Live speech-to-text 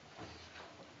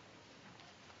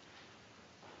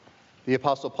The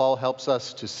Apostle Paul helps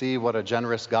us to see what a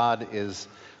generous God is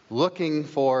looking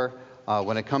for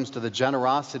when it comes to the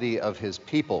generosity of his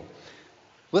people.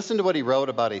 Listen to what he wrote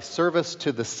about a service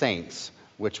to the saints,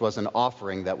 which was an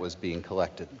offering that was being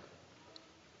collected.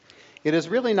 It is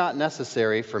really not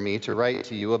necessary for me to write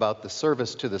to you about the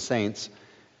service to the saints,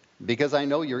 because I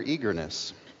know your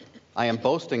eagerness. I am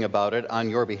boasting about it on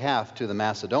your behalf to the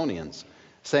Macedonians,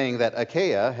 saying that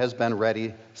Achaia has been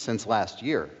ready since last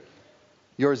year.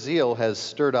 Your zeal has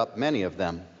stirred up many of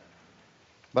them.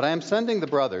 But I am sending the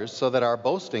brothers so that our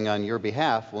boasting on your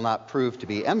behalf will not prove to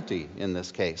be empty in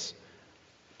this case,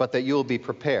 but that you will be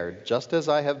prepared, just as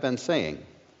I have been saying.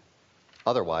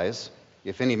 Otherwise,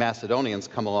 if any Macedonians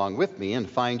come along with me and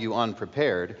find you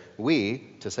unprepared, we,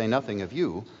 to say nothing of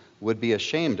you, would be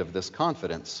ashamed of this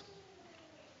confidence.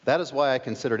 That is why I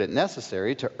considered it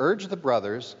necessary to urge the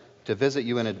brothers to visit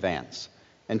you in advance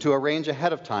and to arrange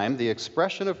ahead of time the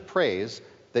expression of praise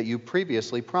that you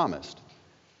previously promised,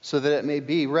 so that it may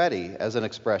be ready as an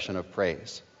expression of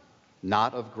praise,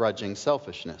 not of grudging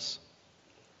selfishness.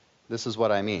 This is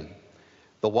what I mean.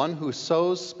 The one who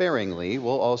sows sparingly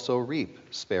will also reap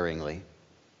sparingly.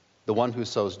 The one who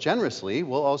sows generously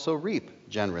will also reap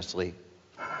generously.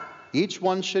 Each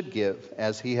one should give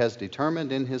as he has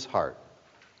determined in his heart,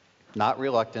 not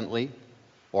reluctantly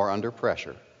or under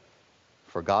pressure,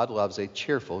 for God loves a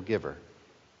cheerful giver.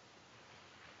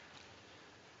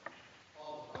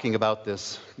 Talking about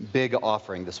this big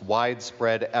offering, this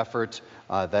widespread effort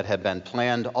that had been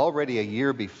planned already a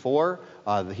year before.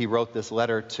 He wrote this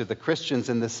letter to the Christians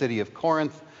in the city of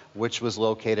Corinth, which was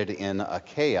located in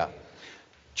Achaia.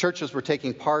 Churches were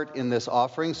taking part in this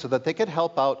offering so that they could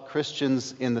help out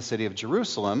Christians in the city of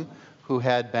Jerusalem who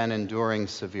had been enduring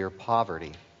severe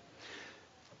poverty.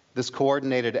 This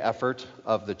coordinated effort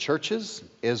of the churches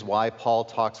is why Paul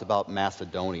talks about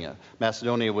Macedonia.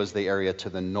 Macedonia was the area to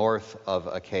the north of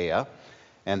Achaia,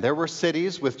 and there were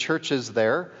cities with churches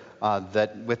there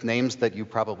with names that you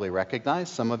probably recognize,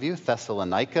 some of you.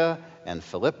 Thessalonica and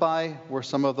Philippi were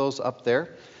some of those up there.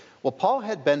 Well, Paul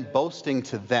had been boasting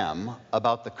to them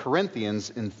about the Corinthians'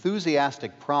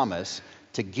 enthusiastic promise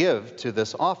to give to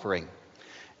this offering.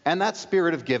 And that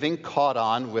spirit of giving caught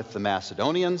on with the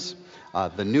Macedonians.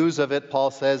 The news of it,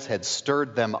 Paul says, had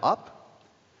stirred them up.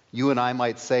 You and I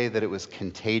might say that it was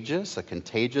contagious, a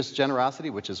contagious generosity,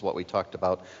 which is what we talked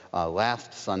about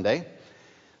last Sunday.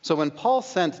 So when Paul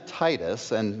sent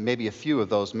Titus and maybe a few of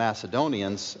those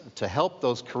Macedonians to help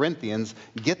those Corinthians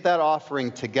get that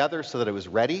offering together so that it was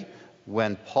ready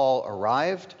when Paul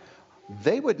arrived,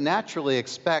 they would naturally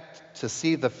expect to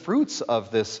see the fruits of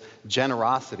this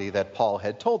generosity that Paul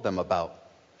had told them about.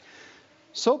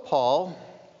 So Paul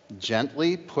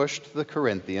gently pushed the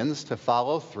Corinthians to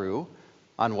follow through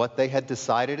on what they had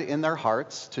decided in their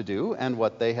hearts to do and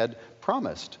what they had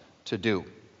promised to do.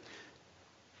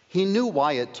 He knew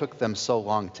why it took them so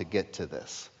long to get to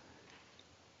this.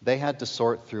 They had to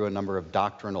sort through a number of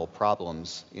doctrinal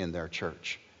problems in their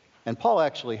church. And Paul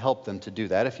actually helped them to do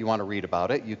that. If you want to read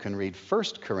about it, you can read 1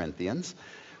 Corinthians.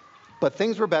 But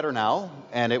things were better now,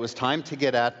 and it was time to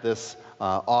get at this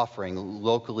offering,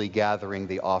 locally gathering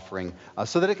the offering,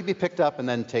 so that it could be picked up and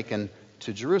then taken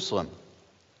to Jerusalem.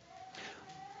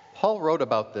 Paul wrote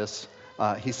about this.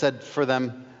 He said for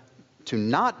them to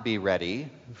not be ready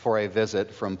for a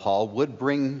visit from Paul would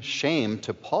bring shame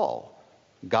to Paul,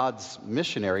 God's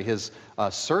missionary, his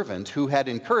servant, who had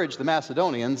encouraged the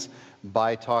Macedonians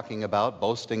by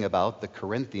boasting about the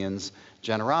Corinthians'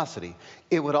 generosity.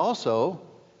 It would also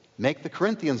make the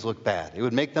Corinthians look bad. It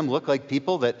would make them look like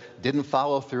people that didn't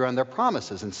follow through on their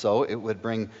promises, and so it would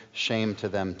bring shame to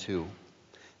them too.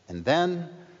 And then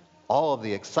all of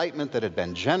the excitement that had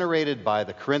been generated by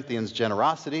the Corinthians'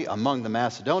 generosity among the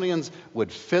Macedonians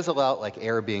would fizzle out like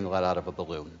air being let out of a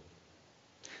balloon.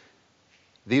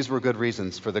 These were good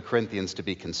reasons for the Corinthians to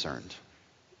be concerned,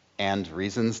 and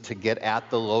reasons to get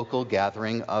at the local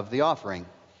gathering of the offering.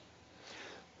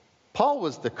 Paul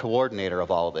was the coordinator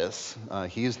of all this.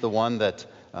 He's the one that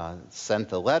sent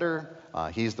the letter.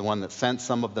 He's the one that sent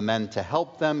some of the men to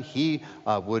help them. He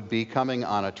would be coming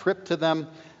on a trip to them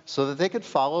so that they could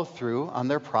follow through on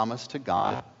their promise to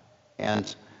God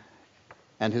and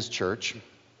his church,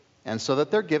 and so that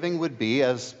their giving would be,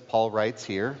 as Paul writes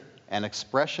here, an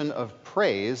expression of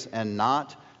praise and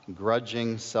not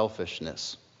grudging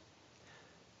selfishness.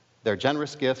 Their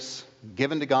generous gifts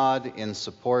given to God in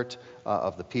support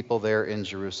of the people there in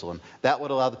Jerusalem. That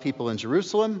would allow the people in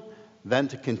Jerusalem then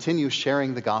to continue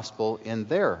sharing the gospel in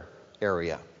their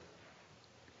area.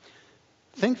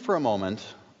 Think for a moment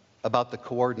about the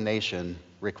coordination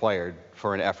required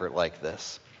for an effort like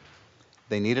this.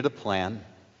 They needed a plan.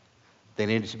 They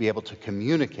needed to be able to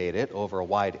communicate it over a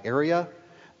wide area.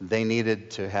 They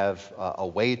needed to have a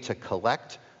way to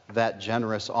collect that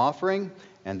generous offering,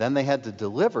 and then they had to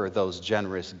deliver those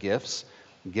generous gifts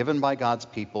given by God's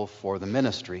people for the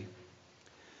ministry.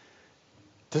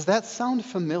 Does that sound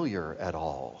familiar at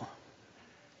all?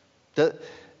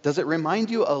 Does it remind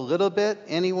you a little bit,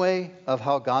 anyway, of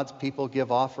how God's people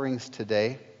give offerings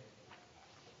today?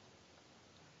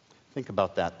 Think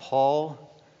about that. Paul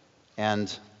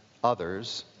and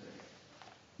others,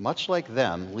 much like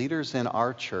them, leaders in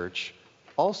our church,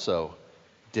 also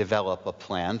develop a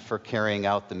plan for carrying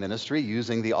out the ministry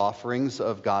using the offerings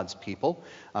of God's people.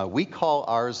 We call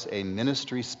ours a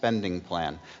ministry spending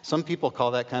plan. Some people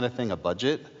call that kind of thing a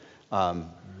budget,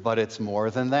 but it's more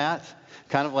than that.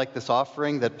 Kind of like this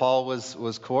offering that Paul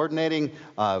was coordinating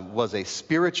was a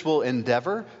spiritual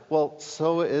endeavor. Well,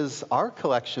 so is our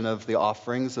collection of the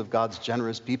offerings of God's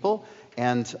generous people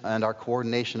and our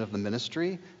coordination of the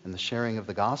ministry and the sharing of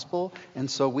the gospel. And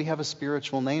so we have a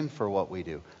spiritual name for what we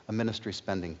do, a ministry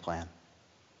spending plan.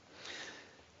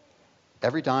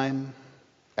 Every dime,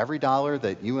 every dollar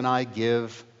that you and I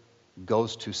give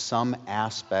goes to some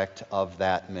aspect of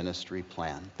that ministry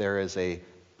plan. There is a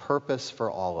purpose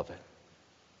for all of it.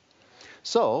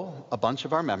 So, a bunch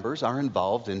of our members are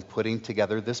involved in putting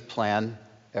together this plan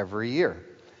every year.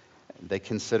 They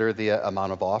consider the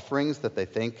amount of offerings that they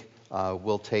think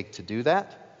will take to do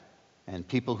that. And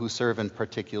people who serve in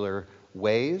particular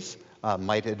ways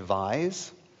might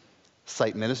advise.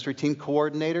 Site ministry team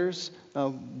coordinators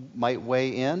might weigh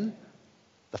in.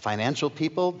 The financial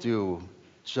people do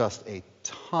just a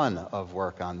ton of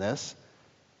work on this.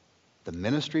 The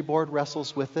ministry board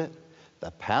wrestles with it. The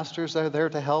pastors are there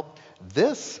to help.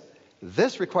 This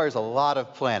requires a lot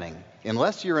of planning.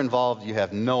 Unless you're involved, you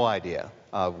have no idea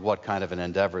what kind of an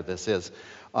endeavor this is.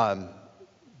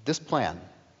 This plan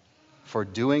for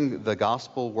doing the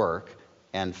gospel work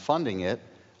and funding it,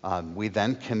 we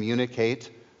then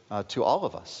communicate to all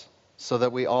of us so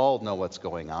that we all know what's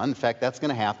going on. In fact, that's going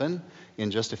to happen in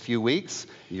just a few weeks.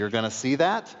 You're going to see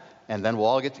that. And then we'll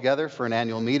all get together for an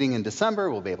annual meeting in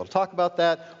December. We'll be able to talk about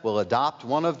that. We'll adopt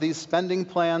one of these spending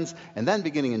plans. And then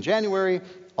beginning in January,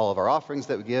 all of our offerings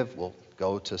that we give will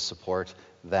go to support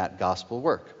that gospel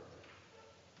work.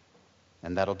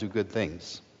 And that'll do good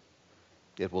things.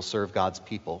 It will serve God's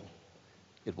people.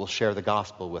 It will share the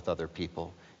gospel with other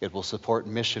people. It will support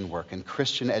mission work and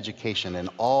Christian education and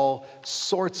all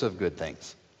sorts of good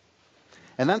things.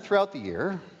 And then throughout the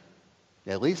year,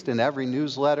 at least in every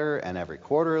newsletter and every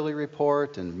quarterly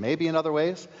report and maybe in other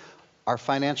ways, our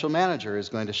financial manager is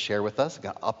going to share with us,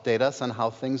 going to update us on how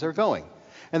things are going.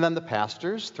 And then the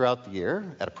pastors throughout the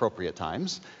year, at appropriate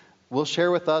times, will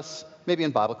share with us, maybe in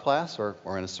Bible class or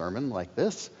in a sermon like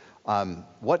this,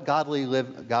 what godly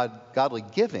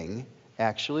giving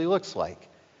actually looks like.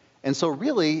 And so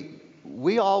really,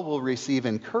 we all will receive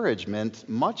encouragement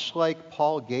much like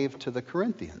Paul gave to the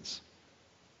Corinthians.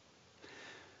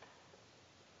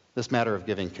 This matter of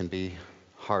giving can be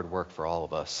hard work for all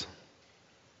of us.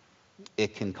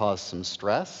 It can cause some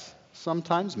stress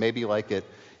sometimes, maybe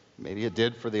it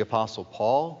did for the Apostle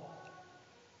Paul.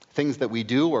 Things that we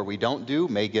do or we don't do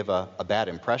may give a bad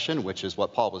impression, which is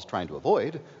what Paul was trying to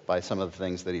avoid by some of the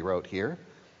things that he wrote here.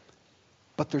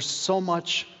 But there's so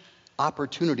much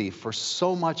opportunity for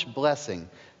so much blessing,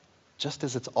 just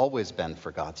as it's always been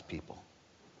for God's people.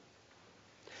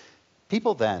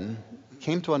 People then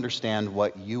came to understand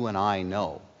what you and I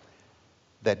know,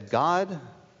 that God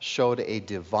showed a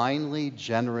divinely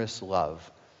generous love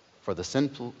for the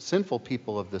sinful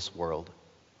people of this world,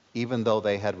 even though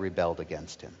they had rebelled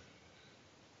against him.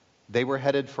 They were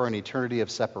headed for an eternity of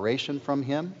separation from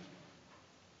him,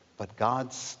 but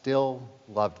God still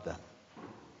loved them.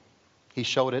 He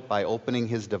showed it by opening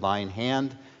his divine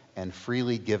hand and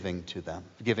freely giving to them,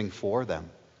 giving for them.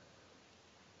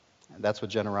 And that's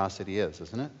what generosity is,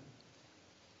 isn't it?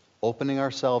 Opening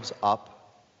ourselves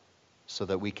up so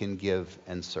that we can give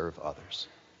and serve others.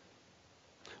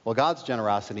 Well, God's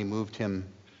generosity moved him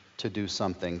to do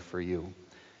something for you.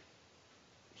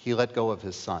 He let go of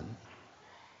his son.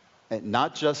 And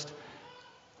not just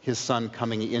his son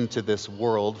coming into this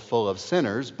world full of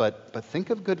sinners, but think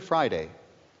of Good Friday,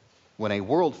 when a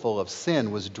world full of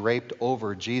sin was draped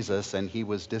over Jesus and he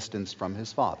was distanced from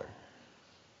his Father.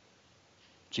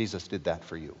 Jesus did that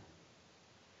for you.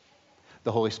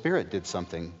 The Holy Spirit did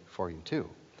something for you too.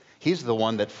 He's the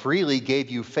one that freely gave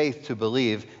you faith to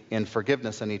believe in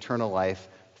forgiveness and eternal life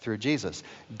through Jesus.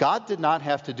 God did not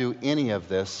have to do any of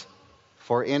this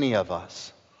for any of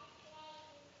us,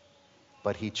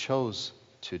 but he chose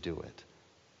to do it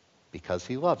because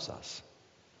he loves us.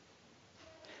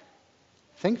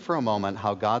 Think for a moment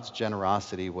how God's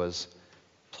generosity was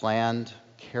planned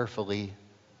carefully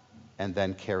and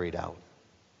then carried out.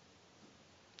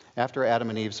 After Adam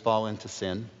and Eve's fall into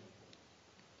sin,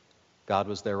 God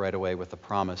was there right away with a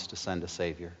promise to send a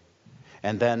Savior.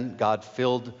 And then God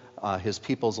filled his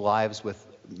people's lives with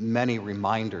many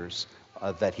reminders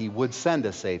that he would send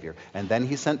a Savior. And then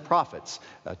he sent prophets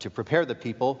to prepare the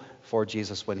people for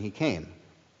Jesus when he came.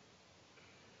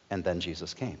 And then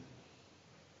Jesus came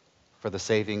for the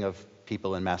saving of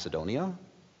people in Macedonia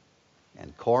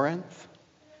and Corinth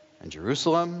and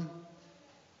Jerusalem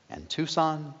and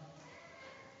Tucson,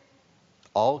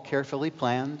 all carefully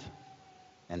planned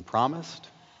and promised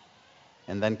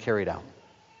and then carried out.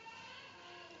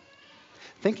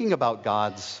 Thinking about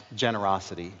God's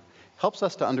generosity helps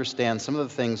us to understand some of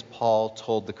the things Paul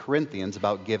told the Corinthians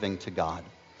about giving to God.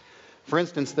 For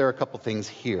instance, there are a couple things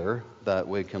here that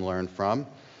we can learn from.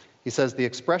 He says, the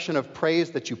expression of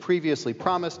praise that you previously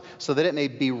promised, so that it may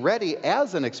be ready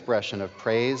as an expression of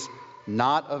praise,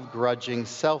 not of grudging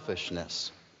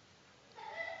selfishness.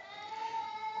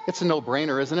 It's a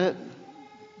no-brainer, isn't it?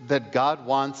 That God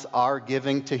wants our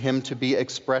giving to him to be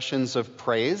expressions of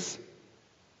praise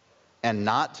and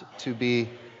not to be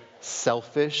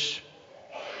selfish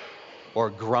or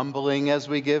grumbling as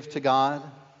we give to God.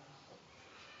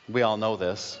 We all know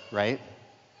this, right?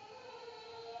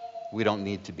 We don't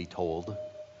need to be told.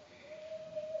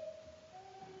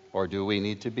 Or do we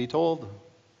need to be told?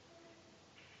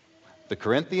 The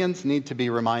Corinthians need to be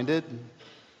reminded.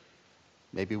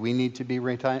 Maybe we need to be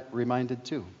reminded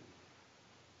too.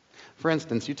 For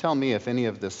instance, you tell me if any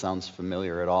of this sounds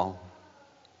familiar at all.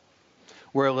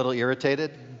 We're a little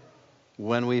irritated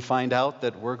when we find out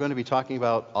that we're going to be talking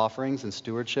about offerings and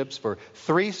stewardships for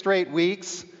 3 straight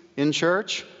weeks in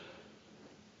church.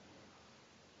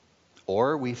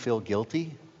 Or we feel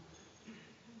guilty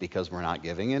because we're not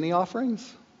giving any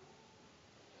offerings.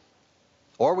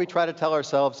 Or we try to tell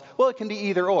ourselves, well, it can be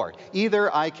either or.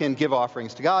 Either I can give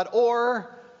offerings to God,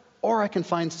 or I can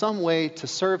find some way to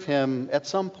serve him at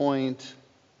some point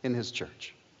in his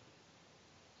church.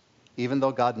 Even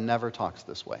though God never talks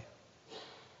this way.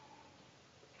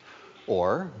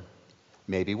 Or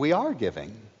maybe we are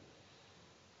giving,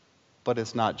 but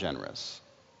it's not generous.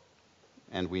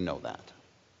 And we know that.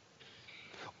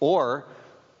 Or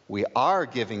we are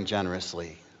giving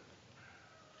generously,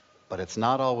 but it's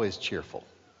not always cheerful.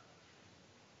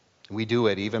 We do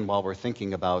it even while we're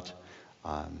thinking about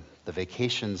the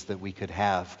vacations that we could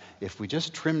have if we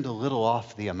just trimmed a little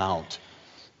off the amount,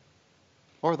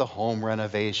 or the home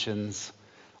renovations,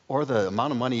 or the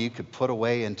amount of money you could put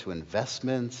away into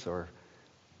investments or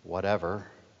whatever.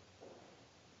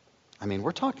 I mean,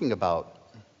 we're talking about,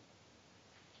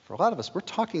 for a lot of us, we're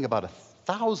talking about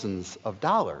thousands of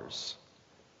dollars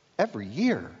every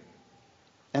year.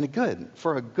 And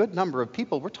for a good number of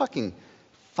people, we're talking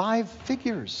 5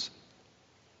 figures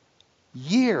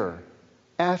year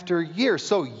after year.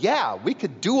 So yeah, we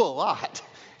could do a lot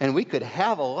and we could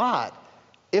have a lot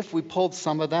if we pulled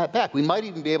some of that back. We might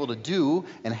even be able to do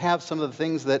and have some of the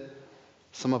things that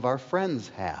some of our friends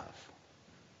have.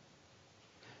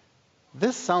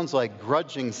 This sounds like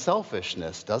grudging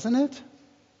selfishness, doesn't it?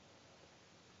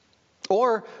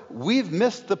 Or we've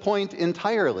missed the point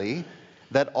entirely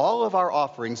that all of our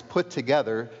offerings put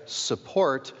together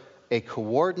support a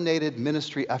coordinated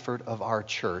ministry effort of our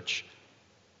church,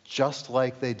 just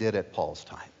like they did at Paul's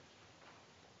time.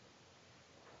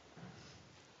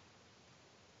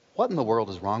 What in the world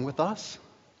is wrong with us?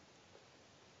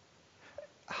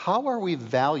 How are we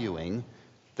valuing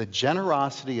the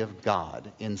generosity of God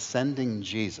in sending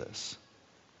Jesus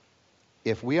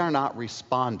if we are not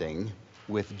responding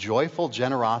with joyful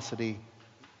generosity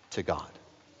to God?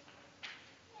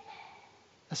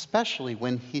 Especially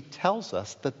when he tells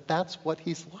us that that's what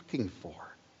he's looking for.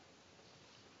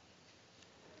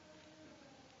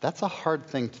 That's a hard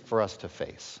thing for us to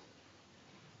face.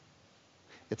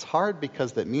 It's hard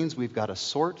because that means we've got to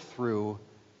sort through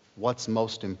what's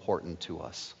most important to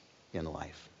us in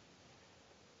life.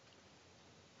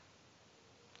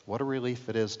 What a relief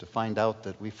it is to find out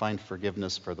that we find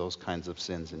forgiveness for those kinds of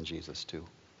sins in Jesus too.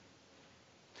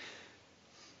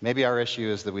 Maybe our issue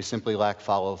is that we simply lack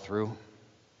follow-through.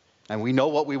 And we know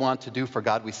what we want to do for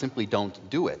God, we simply don't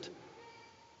do it.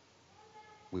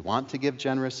 We want to give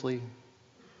generously,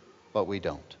 but we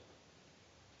don't.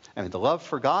 I mean, the love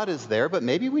for God is there, but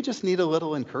maybe we just need a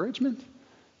little encouragement,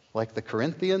 like the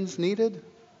Corinthians needed.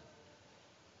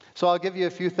 So I'll give you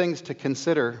a few things to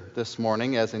consider this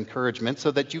morning as encouragement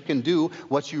so that you can do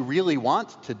what you really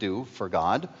want to do for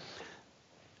God.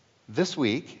 This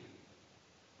week,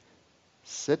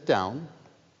 sit down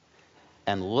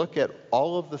and look at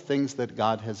all of the things that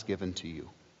God has given to you.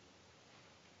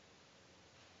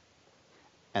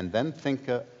 And then think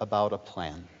about a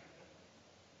plan.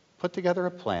 Put together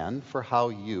a plan for how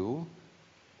you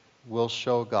will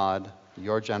show God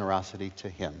your generosity to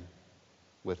Him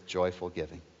with joyful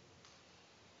giving.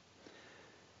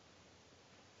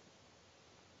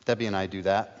 Debbie and I do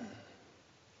that.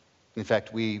 In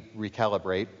fact, we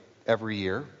recalibrate every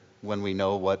year when we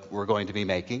know what we're going to be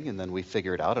making, and then we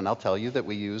figure it out. And I'll tell you that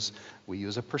we use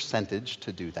a percentage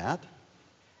to do that.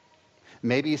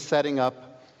 Maybe setting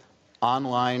up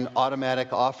online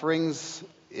automatic offerings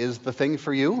is the thing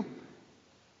for you.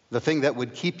 The thing that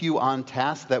would keep you on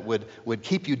task, that would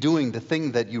keep you doing the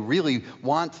thing that you really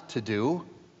want to do.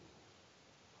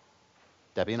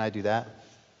 Debbie and I do that.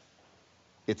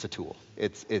 It's a tool.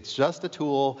 It's just a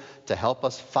tool to help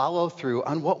us follow through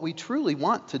on what we truly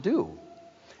want to do.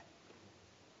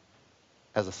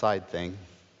 As a side thing,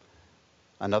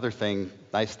 another thing,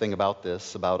 nice thing about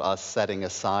this, about us setting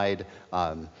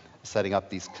up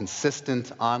these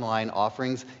consistent online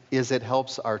offerings, is it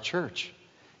helps our church.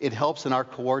 It helps in our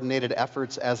coordinated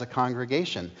efforts as a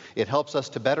congregation. It helps us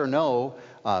to better know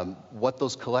what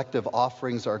those collective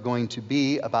offerings are going to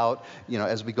be about,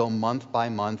 as we go month by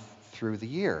month through the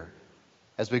year,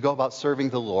 as we go about serving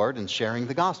the Lord and sharing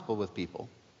the gospel with people.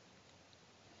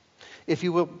 If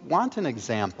you want an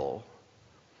example,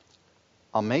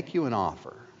 I'll make you an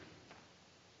offer.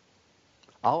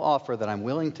 I'll offer that I'm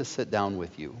willing to sit down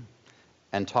with you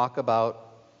and talk about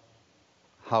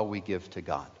how we give to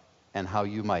God and how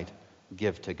you might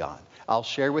give to God. I'll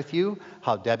share with you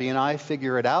how Debbie and I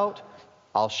figure it out.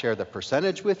 I'll share the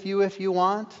percentage with you if you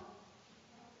want.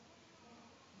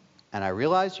 And I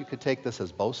realize you could take this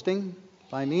as boasting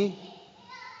by me.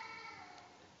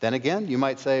 Then again, you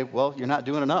might say, well, you're not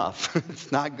doing enough. It's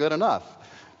not good enough.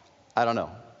 I don't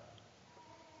know.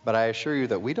 But I assure you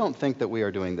that we don't think that we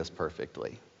are doing this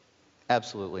perfectly.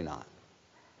 Absolutely not.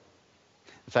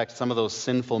 In fact, some of those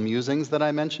sinful musings that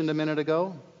I mentioned a minute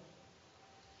ago,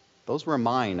 those were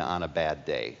mine on a bad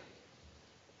day.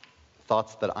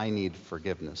 Thoughts that I need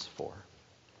forgiveness for.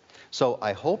 So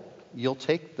I hope you'll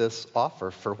take this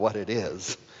offer for what it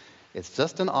is. It's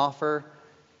just an offer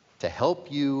to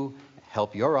help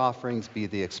your offerings be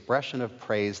the expression of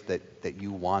praise that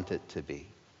you want it to be.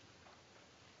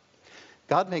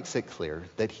 God makes it clear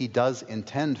that He does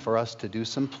intend for us to do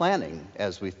some planning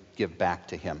as we give back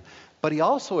to Him. But He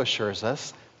also assures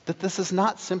us that this is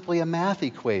not simply a math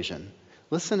equation.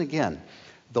 Listen again.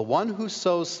 The one who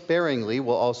sows sparingly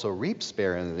will also reap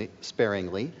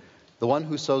sparingly. The one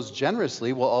who sows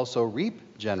generously will also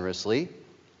reap generously.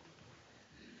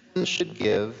 He should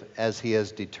give as he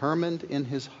has determined in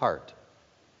his heart,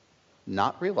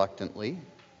 not reluctantly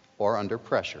or under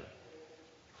pressure,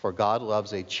 for God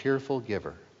loves a cheerful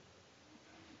giver.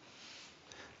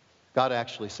 God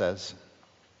actually says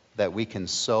that we can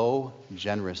sow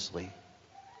generously.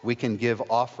 We can give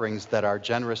offerings that are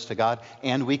generous to God,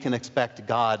 and we can expect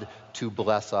God to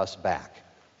bless us back.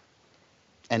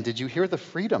 And did you hear the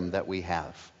freedom that we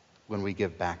have when we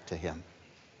give back to Him?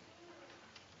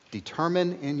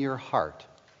 Determine in your heart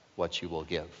what you will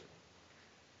give.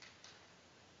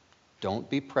 Don't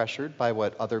be pressured by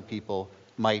what other people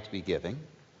might be giving,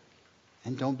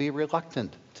 and don't be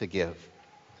reluctant to give.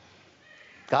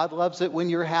 God loves it when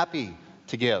you're happy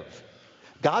to give.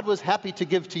 God was happy to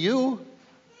give to you.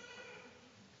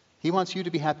 He wants you to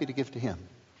be happy to give to Him.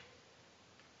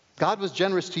 God was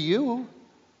generous to you.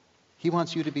 He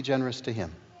wants you to be generous to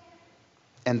Him.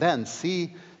 And then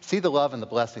see the love and the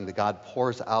blessing that God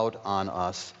pours out on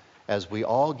us as we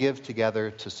all give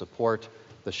together to support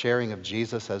the sharing of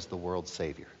Jesus as the world's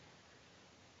Savior.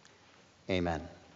 Amen.